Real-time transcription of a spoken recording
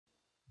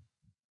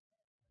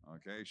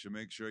Okay, should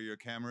make sure your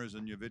cameras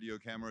and your video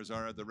cameras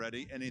are at the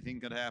ready. Anything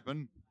could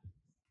happen.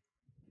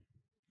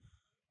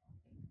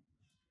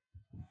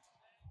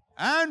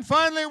 And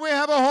finally, we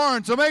have a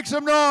horn, so make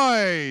some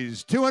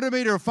noise.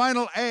 200-meter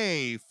final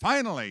A,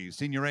 finally,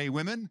 Senior A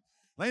women.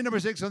 Lane number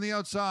 6 on the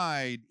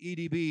outside,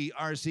 EDB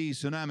RC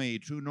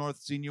Tsunami, True North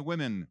Senior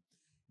Women.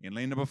 In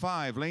lane number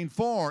 5, lane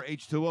 4,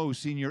 H2O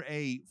Senior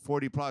A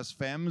 40 plus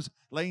Femmes.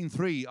 Lane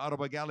 3,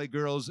 Ottawa Galley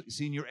Girls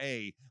Senior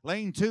A.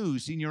 Lane 2,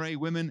 Senior A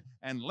Women.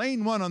 And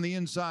lane 1 on the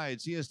inside,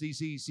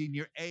 CSDC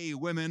Senior A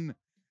Women.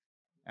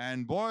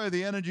 And boy,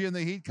 the energy and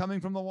the heat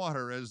coming from the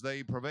water as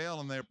they prevail,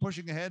 and they're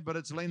pushing ahead, but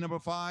it's lane number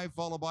 5,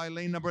 followed by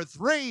lane number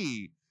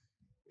 3.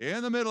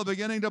 In the middle,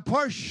 beginning to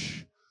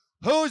push.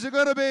 Who's it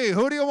going to be?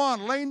 Who do you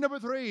want? Lane number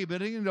 3,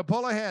 beginning to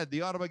pull ahead.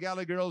 The Ottawa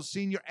Galley Girls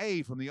Senior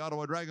A from the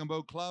Ottawa Dragon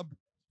Boat Club.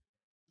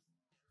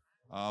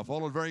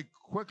 Followed very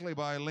quickly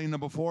by lane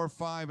number 4,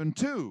 5, and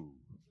 2.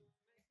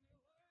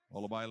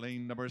 Followed by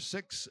lane number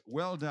 6.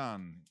 Well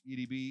done,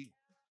 EDB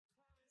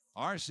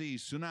RC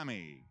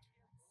Tsunami.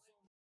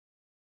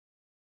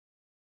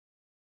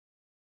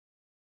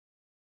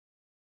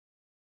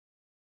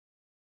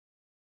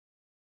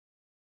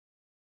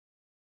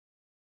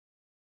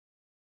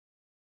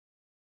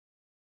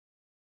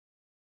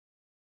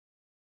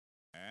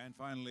 And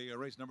finally,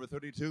 race number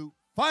 32,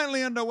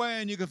 finally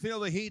underway, and you can feel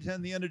the heat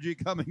and the energy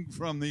coming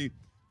from the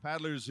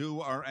paddlers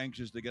who are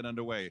anxious to get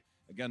underway.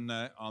 Again,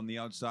 on the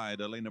outside,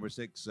 lane number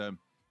 6,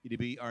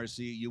 EDB RC,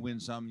 you win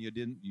some, you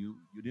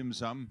dim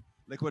some.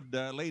 Liquid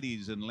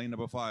Ladies in lane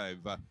number 5.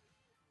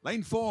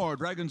 Lane 4,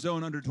 Dragon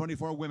Zone under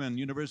 24 women,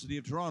 University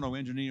of Toronto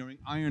Engineering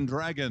Iron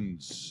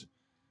Dragons.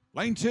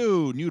 Lane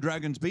 2, New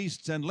Dragons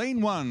Beasts, and lane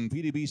 1,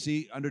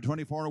 PDBC under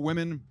 24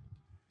 women.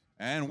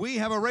 And we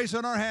have a race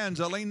on our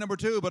hands, lane number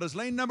 2, but it's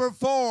lane number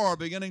 4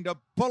 beginning to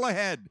pull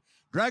ahead.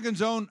 Dragon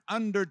Zone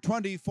under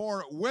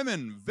 24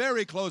 women.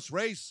 Very close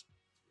race.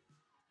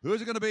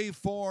 Who's it going to be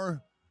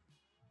for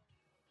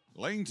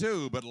lane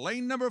 2? But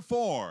lane number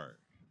 4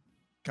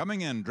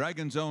 coming in.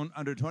 Dragon Zone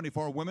under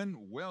 24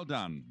 women. Well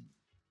done.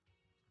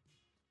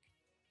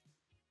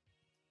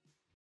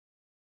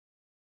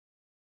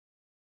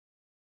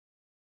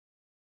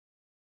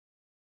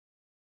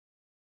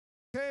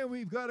 Okay,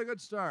 we've got a good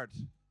start.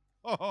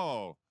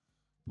 Oh,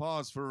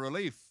 pause for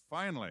relief.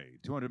 Finally,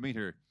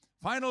 200-meter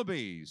final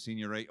B,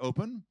 Senior A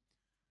Open.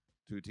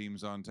 2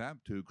 teams on tap,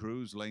 2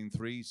 crews. Lane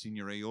 3,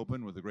 Senior A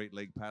Open with the Great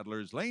Lake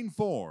Paddlers. Lane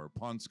 4,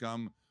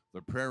 Ponscom,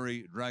 the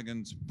Prairie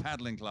Dragons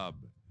Paddling Club.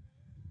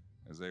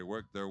 As they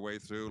work their way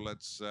through,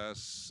 let's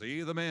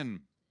see them in.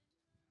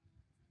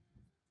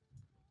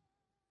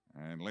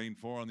 And lane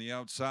 4 on the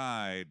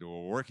outside,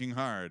 working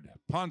hard.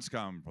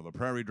 Ponscom for the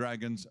Prairie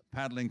Dragons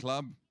Paddling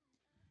Club.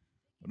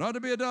 But not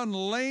to be done,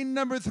 lane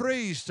number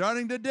 3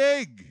 starting to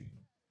dig.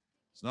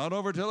 It's not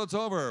over till it's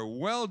over.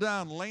 Well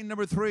done, lane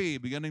number 3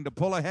 beginning to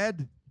pull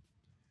ahead.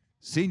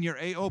 Senior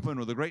A Open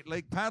with the Great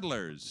Lake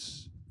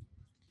Paddlers.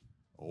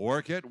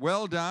 Work it,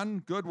 well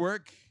done, good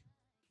work.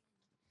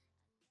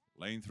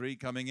 Lane 3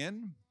 coming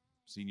in,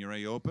 Senior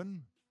A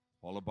Open,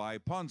 followed by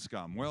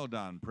Ponscom. Well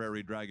done,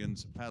 Prairie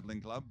Dragons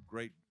Paddling Club.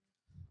 Great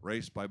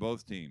race by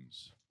both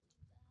teams.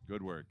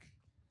 Good work.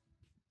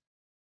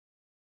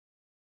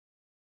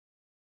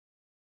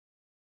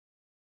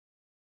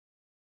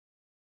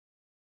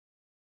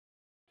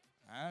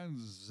 And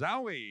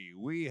Zowie,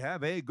 we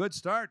have a good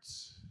start.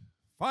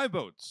 5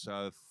 boats.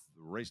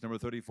 Race number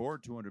 34,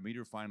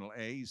 200-meter final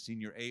A,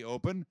 Senior A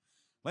Open.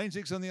 Lane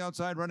 6 on the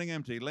outside, running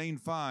empty. Lane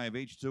 5,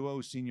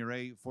 H2O Senior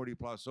A 40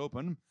 plus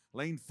Open.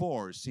 Lane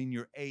 4,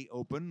 Senior A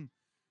Open.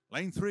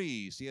 Lane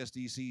 3,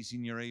 CSDC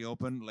Senior A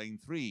Open. Lane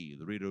 3,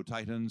 the Rideau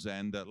Titans.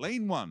 And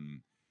lane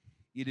 1,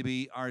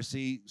 EDB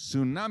RC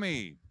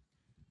Tsunami.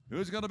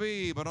 Who's going to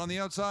be? But on the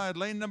outside,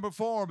 lane number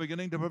 4,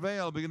 beginning to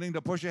prevail, beginning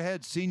to push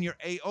ahead. Senior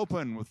A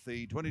Open with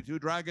the 22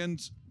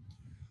 Dragons.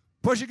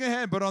 Pushing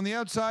ahead, but on the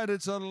outside,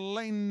 it's a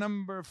lane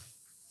number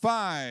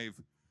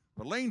 5.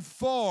 But lane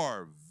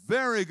 4,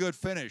 very good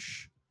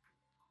finish.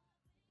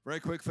 Very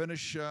quick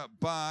finish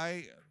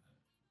by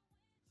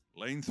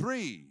lane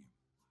 3.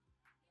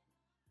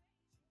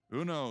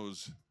 Who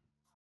knows?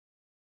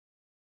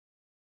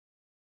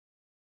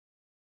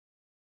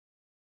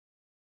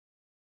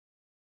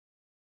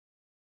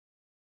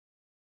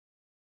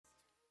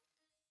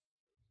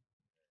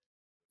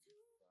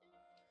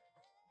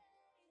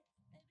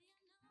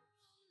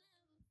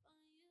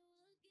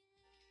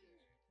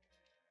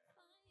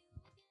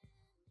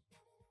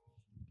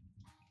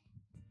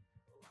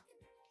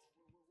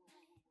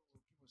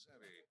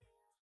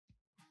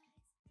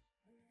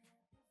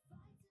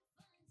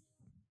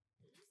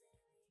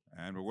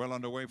 And we're well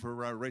underway for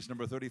race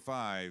number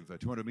 35,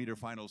 200-meter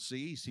final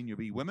C, Senior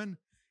B Women.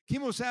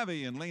 Kimo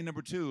Savvy in lane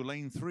number 2,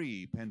 lane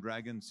 3,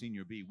 Pendragon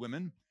Senior B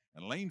Women,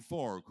 and lane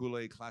 4,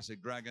 Kool-Aid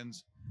Classic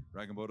Dragons,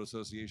 Dragon Boat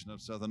Association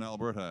of Southern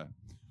Alberta.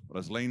 But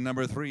as lane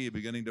number 3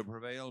 beginning to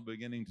prevail,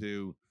 beginning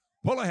to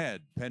pull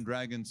ahead,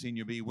 Pendragon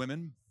Senior B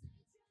Women,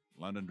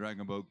 London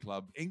Dragon Boat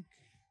Club Inc.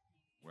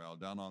 Well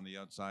done on the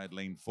outside,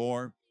 lane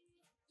 4.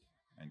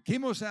 And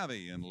Kimo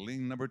Savvy in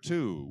lane number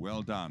 2,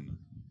 well done.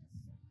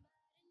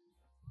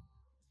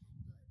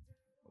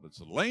 It's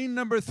lane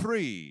number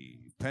 3,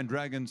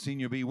 Pendragon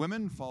Senior B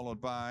Women,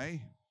 followed by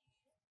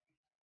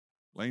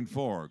lane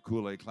 4,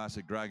 Kool-Aid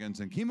Classic Dragons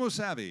and Chemo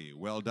Savvy.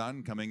 Well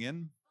done, coming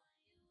in.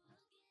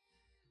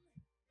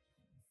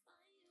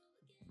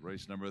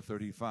 Race number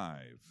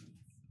 35.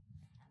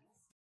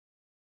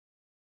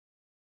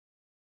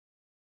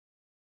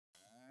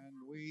 And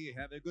we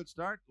have a good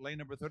start. Lane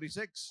number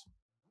 36.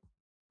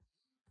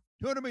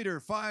 200-meter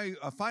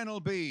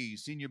final B,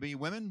 Senior B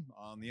Women.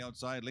 On the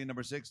outside, lane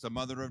number 6, the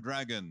Mother of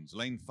Dragons.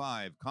 Lane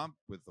 5, Comp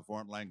with the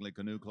Fort Langley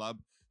Canoe Club.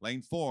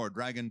 Lane 4,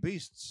 Dragon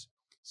Beasts.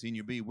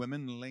 Senior B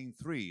Women. Lane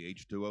 3,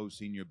 H2O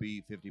Senior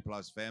B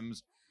 50-plus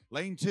Femmes.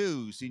 Lane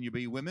 2, Senior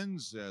B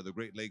Women's, the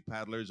Great Lake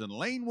Paddlers. And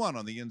lane 1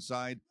 on the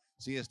inside,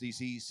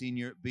 CSDC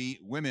Senior B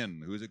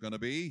Women. Who's it going to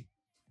be?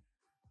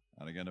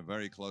 And again, a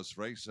very close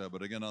race.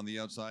 But again, on the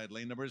outside,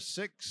 lane number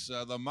 6,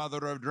 the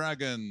Mother of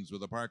Dragons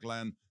with the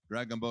Parkland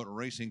Dragon Boat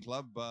Racing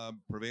Club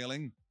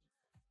prevailing.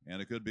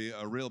 And it could be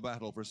a real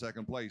battle for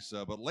second place.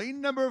 But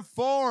lane number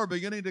 4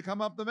 beginning to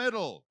come up the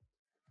middle.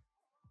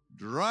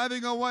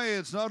 Driving away.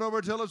 It's not over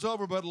till it's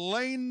over. But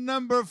lane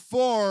number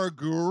 4,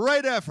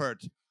 great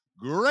effort.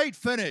 Great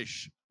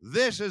finish.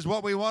 This is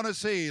what we want to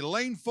see.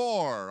 Lane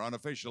 4,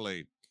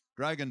 unofficially.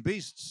 Dragon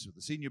Beasts,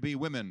 the Senior B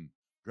Women.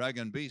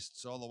 Dragon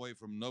Beasts all the way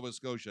from Nova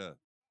Scotia.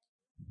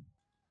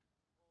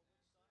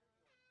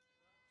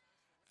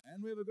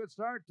 And we have a good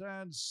start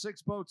and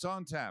 6 boats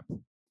on tap.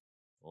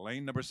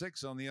 Lane number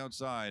 6 on the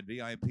outside,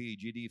 VIP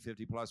GD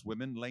 50-plus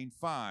Women. Lane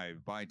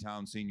 5,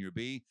 Bytown Senior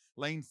B.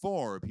 Lane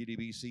 4,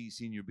 PDBC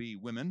Senior B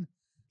Women.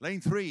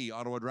 Lane 3,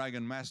 Ottawa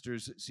Dragon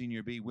Masters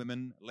Senior B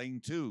Women.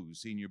 Lane 2,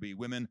 Senior B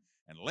Women.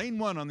 And lane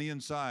 1 on the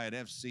inside,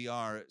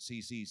 FCR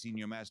CC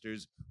Senior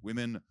Masters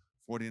Women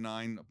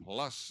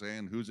 49-plus.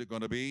 And who's it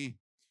going to be?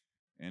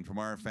 And from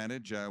our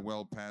vantage,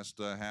 well past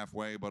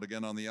halfway, but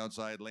again on the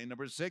outside, lane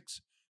number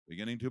 6,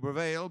 beginning to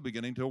prevail,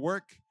 beginning to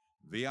work.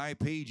 VIP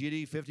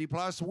GD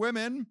 50-plus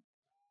Women.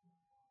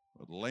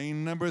 But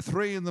lane number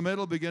 3 in the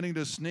middle, beginning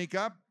to sneak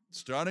up,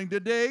 starting to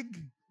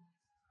dig.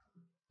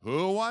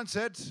 Who wants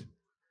it?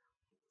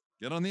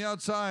 Get on the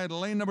outside,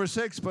 lane number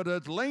 6, but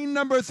it's lane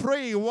number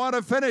 3. What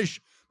a finish.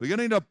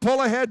 Beginning to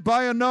pull ahead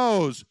by a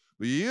nose.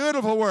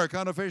 Beautiful work,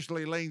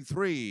 unofficially, lane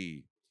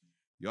 3.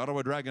 The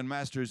Ottawa Dragon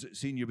Masters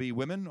Senior B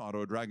Women,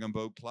 Ottawa Dragon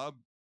Boat Club.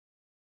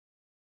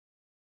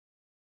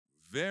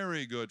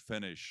 Very good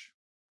finish.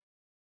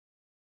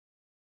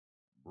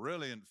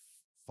 Brilliant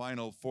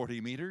final 40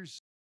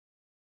 meters.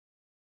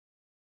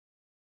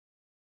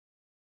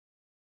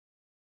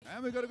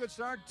 And we got a good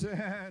start,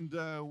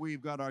 and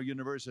we've got our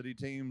university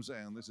teams,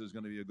 and this is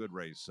going to be a good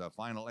race.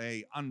 Final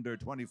A, under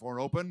 24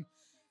 open.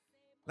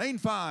 Lane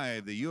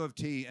 5, the U of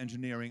T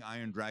Engineering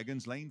Iron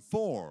Dragons. Lane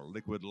 4,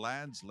 Liquid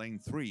Lads. Lane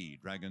 3,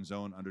 Dragon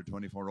Zone under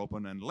 24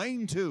 open. And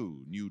lane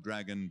 2, New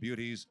Dragon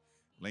Beauties.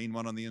 Lane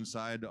 1 on the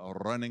inside,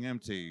 Running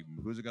Empty.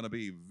 Who's it going to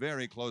be?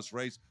 Very close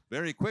race,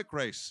 very quick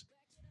race.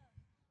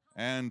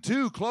 And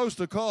too close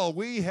to call.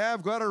 We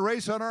have got a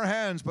race on our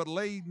hands, but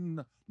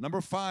lane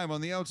number 5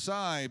 on the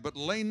outside. But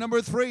lane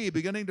number 3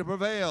 beginning to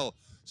prevail.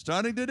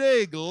 Starting to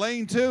dig.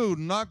 Lane 2,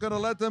 not going to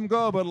let them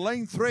go, but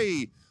lane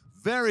 3,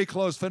 very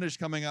close finish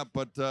coming up,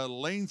 but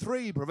lane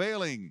 3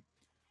 prevailing.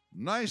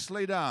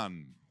 Nicely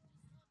done.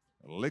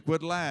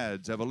 Liquid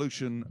Lads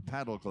Evolution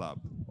Paddle Club.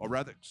 Or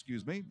rather,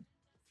 excuse me.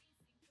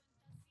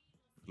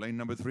 Lane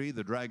number 3,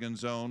 the Dragon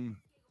Zone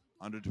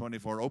under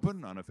 24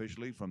 open,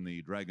 unofficially from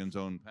the Dragon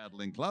Zone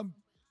Paddling Club.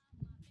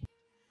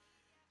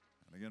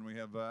 And again, we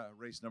have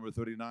race number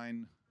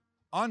 39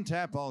 on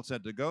tap, all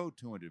set to go.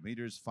 200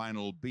 meters,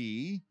 final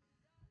B,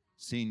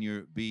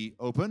 Senior B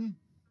Open.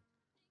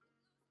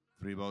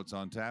 3 boats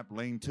on tap.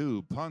 Lane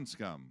 2, Pond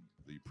Scum,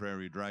 the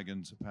Prairie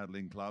Dragons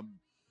Paddling Club.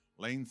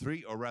 Lane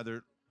 3, or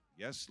rather,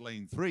 yes,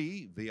 lane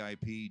 3,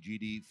 VIP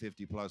GD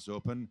 50-plus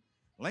Open.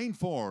 Lane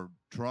 4,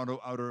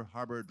 Toronto Outer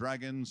Harbor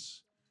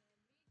Dragons.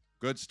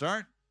 Good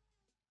start.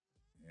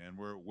 And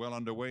we're well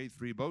underway.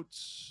 3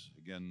 boats.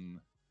 Again,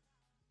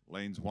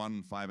 lanes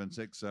 1, 5, and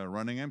 6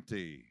 running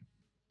empty.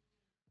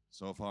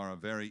 So far, a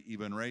very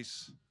even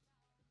race.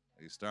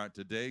 They start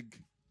to dig.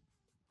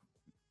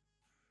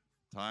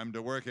 Time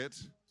to work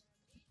it.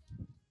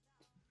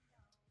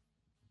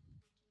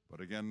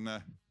 But again,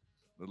 a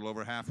little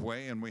over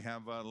halfway, and we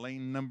have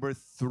lane number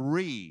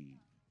 3.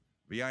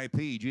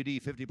 VIP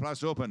GD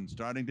 50-plus Open,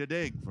 starting to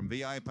dig from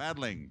VI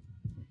Paddling.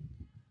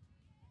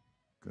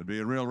 Could be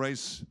a real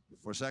race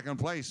for second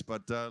place,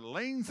 but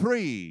lane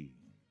 3,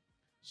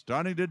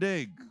 starting to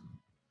dig,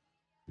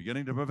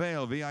 beginning to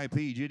prevail.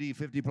 VIP GD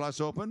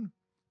 50-plus Open,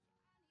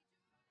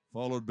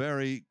 followed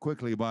very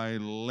quickly by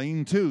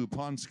lane 2,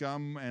 Pond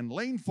Scum, and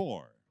lane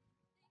 4.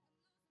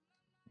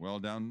 Well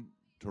done,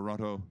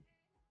 Toronto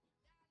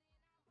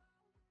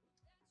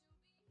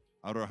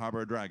Outer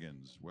Harbor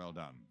Dragons. Well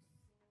done.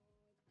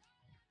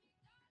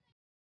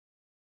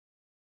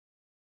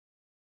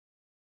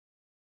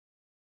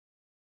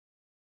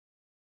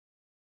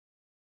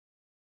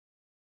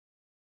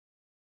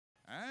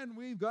 And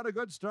we've got a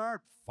good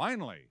start,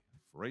 finally.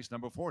 Race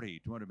number 40,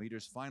 200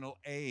 meters, final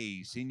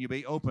A, Senior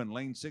B Open,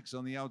 lane 6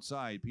 on the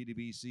outside,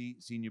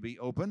 PDBC Senior B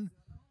Open.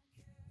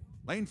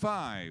 Lane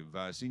 5,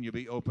 Senior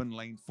B Open,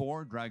 lane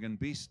 4, Dragon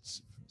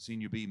Beasts,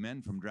 Senior B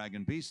Men from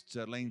Dragon Beasts,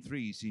 lane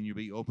 3, Senior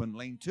B Open,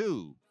 lane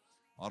 2,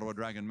 Ottawa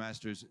Dragon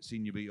Masters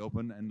Senior B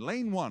Open, and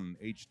lane 1,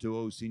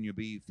 H2O Senior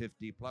B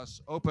 50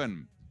 Plus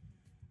Open.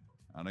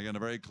 And again, a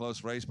very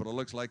close race, but it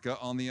looks like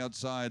on the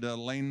outside,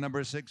 lane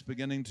number 6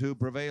 beginning to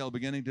prevail,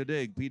 beginning to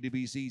dig,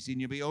 PDBC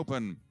Senior B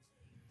Open.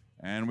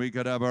 And we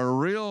could have a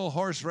real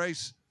horse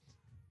race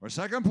for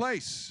second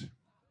place.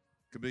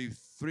 Could be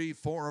 3,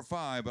 4, or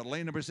 5, but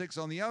lane number 6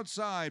 on the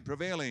outside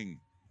prevailing.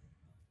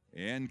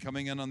 And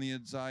coming in on the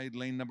inside,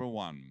 lane number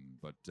 1.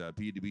 But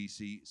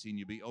PDBC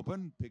Senior B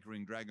Open,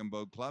 Pickering Dragon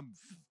Boat Club,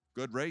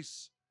 good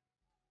race.